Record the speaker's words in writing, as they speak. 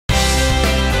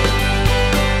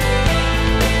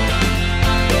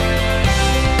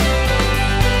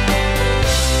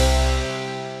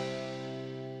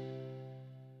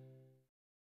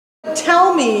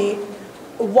me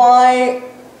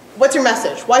what's your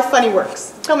message? Why funny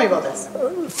works? Tell me about this.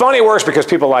 Funny works because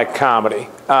people like comedy.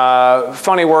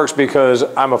 Funny works because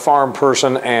I'm a farm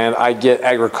person and I get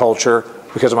agriculture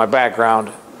because of my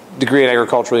background. Degree in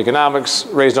agricultural economics,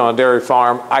 raised on a dairy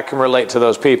farm. I can relate to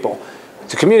those people.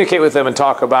 To communicate with them and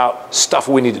talk about stuff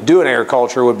we need to do in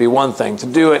agriculture would be one thing. To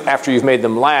do it after you've made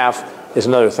them laugh is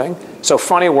another thing. So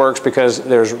funny works because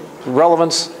there's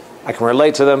relevance. I can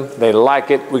relate to them. They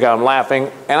like it. We got them laughing.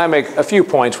 And I make a few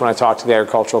points when I talk to the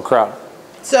agricultural crowd.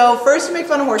 So first you make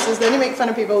fun of horses, then you make fun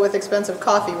of people with expensive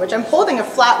coffee, which I'm holding a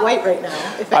flat white right now,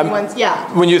 if anyone's,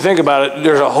 yeah. When you think about it,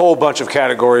 there's a whole bunch of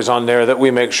categories on there that we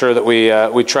make sure that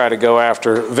we try to go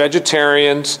after.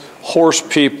 Vegetarians, horse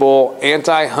people,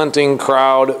 anti-hunting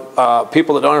crowd,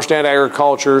 people that don't understand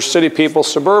agriculture, city people,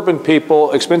 suburban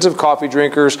people, expensive coffee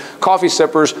drinkers, coffee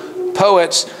sippers,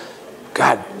 poets.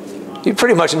 God, you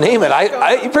pretty much name it.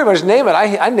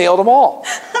 I nailed them all.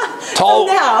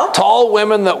 Tall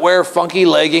women that wear funky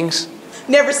leggings.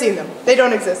 Never seen them. They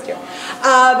don't exist here.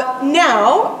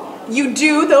 Now, you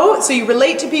do though, so you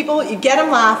relate to people, you get them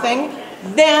laughing,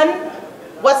 then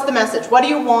what's the message? What do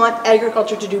you want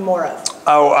agriculture to do more of?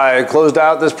 Oh, I closed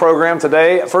out this program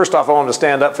today. First off, I want them to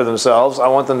stand up for themselves. I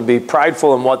want them to be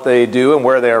prideful in what they do and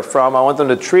where they are from. I want them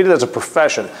to treat it as a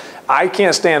profession. I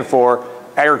can't stand for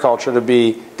agriculture to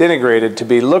be denigrated, to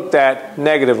be looked at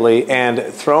negatively and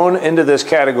thrown into this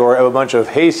category of a bunch of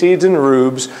hayseeds and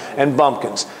rubes and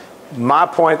bumpkins. My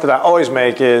point that I always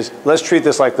make is let's treat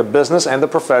this like the business and the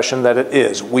profession that it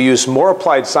is. We use more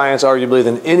applied science arguably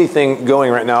than anything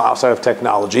going right now outside of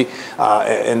technology,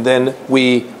 and then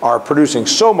we are producing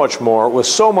so much more with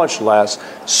so much less,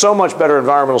 so much better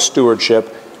environmental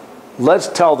stewardship. Let's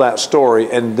tell that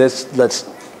story and let's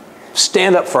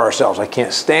stand up for ourselves. I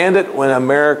can't stand it when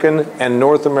American and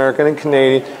North American and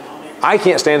Canadian, I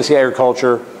can't stand to see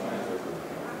agriculture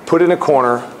put in a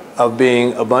corner of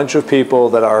being a bunch of people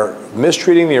that are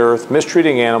mistreating the earth,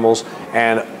 mistreating animals,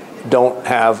 and don't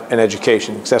have an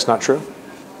education. Because that's not true.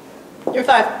 You're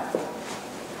 5.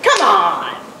 Come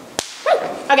on! Woo.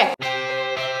 Okay.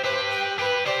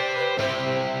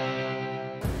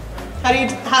 How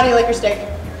do you like your steak?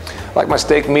 I like my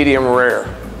steak medium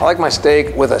rare. I like my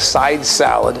steak with a side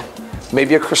salad,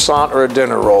 maybe a croissant or a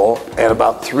dinner roll, and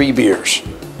about 3 beers.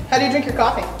 How do you drink your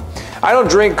coffee? I don't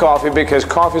drink coffee because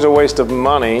coffee is a waste of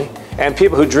money, and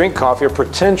people who drink coffee are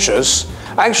pretentious.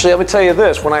 Actually, let me tell you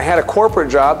this, when I had a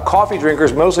corporate job, coffee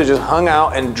drinkers mostly just hung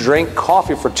out and drank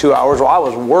coffee for 2 hours while I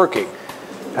was working.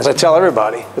 As I tell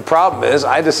everybody, the problem is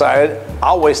I decided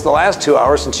I'll waste the last 2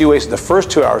 hours since you wasted the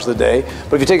first 2 hours of the day.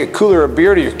 But if you take a cooler of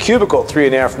beer to your cubicle at 3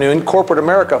 in the afternoon, corporate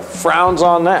America frowns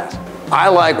on that. I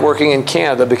like working in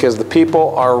Canada because the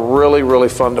people are really, really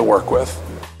fun to work with.